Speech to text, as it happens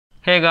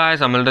Hey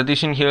guys, I'm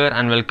Radishan here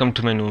and welcome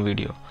to my new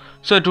video.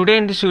 So today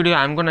in this video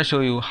I'm gonna show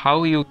you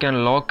how you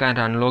can lock and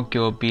unlock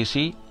your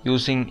PC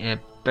using a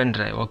pen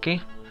drive. Okay,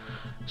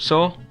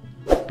 so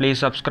please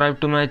subscribe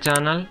to my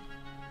channel,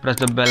 press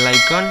the bell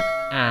icon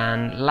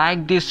and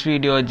like this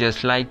video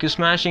just like you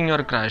smashing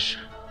your crush.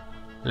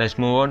 Let's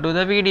move on to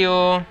the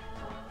video.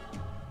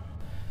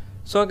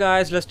 So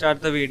guys, let's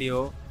start the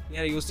video. We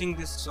are using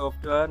this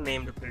software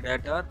named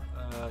Predator.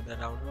 The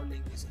download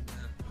link is in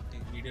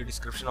the video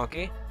description.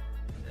 Okay,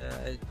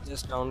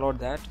 just download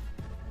that.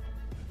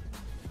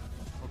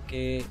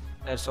 Okay,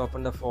 let's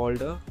open the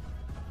folder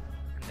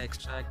and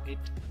extract it.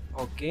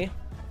 Okay,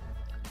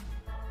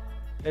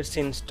 let's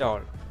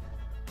install.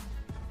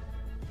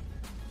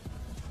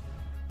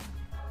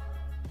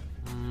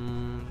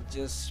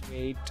 Just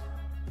wait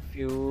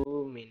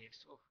few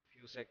minutes or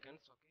few seconds.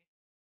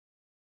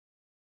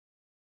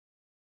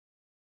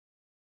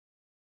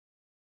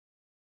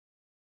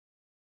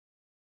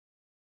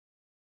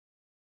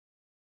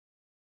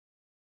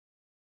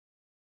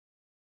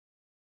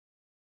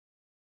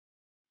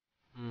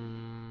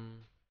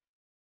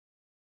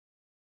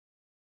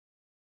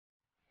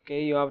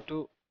 Okay, you have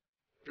to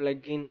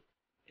plug in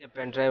a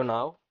pen drive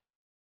now.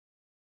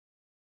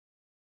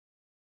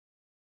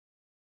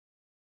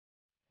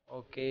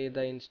 Okay,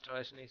 the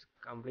installation is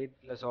complete.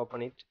 Let's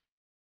open it.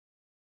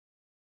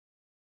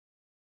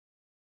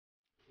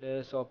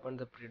 Let's open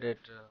the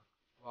Predator.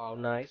 Wow,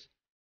 nice.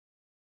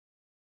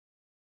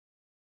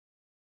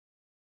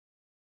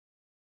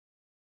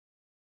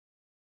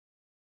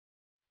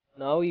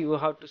 Now you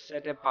have to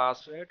set a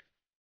password.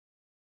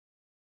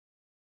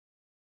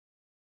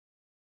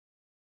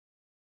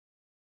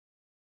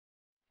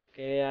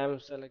 Okay, I'm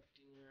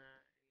selecting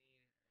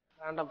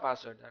random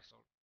password, that's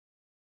all.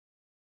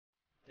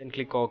 Then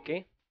click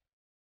OK.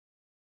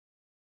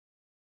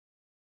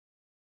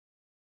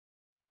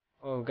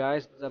 Oh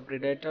guys, the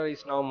Predator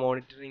is now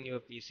monitoring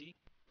your PC.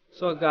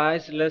 So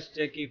guys, let's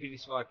check if it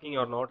is working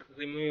or not.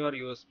 Remove your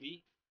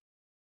USB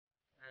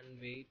and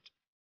wait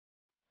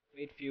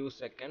few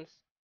seconds.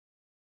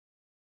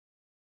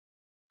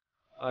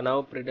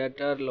 Now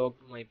Predator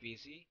locked my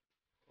PC.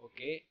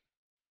 Okay,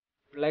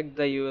 plug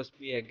the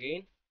USB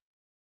again.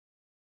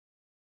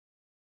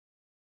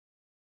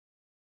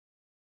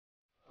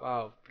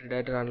 Wow,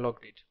 Predator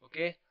unlocked it.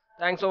 Okay,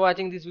 thanks for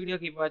watching this video.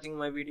 Keep watching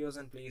my videos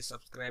and please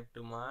subscribe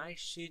to my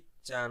shit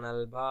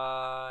channel.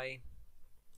 Bye.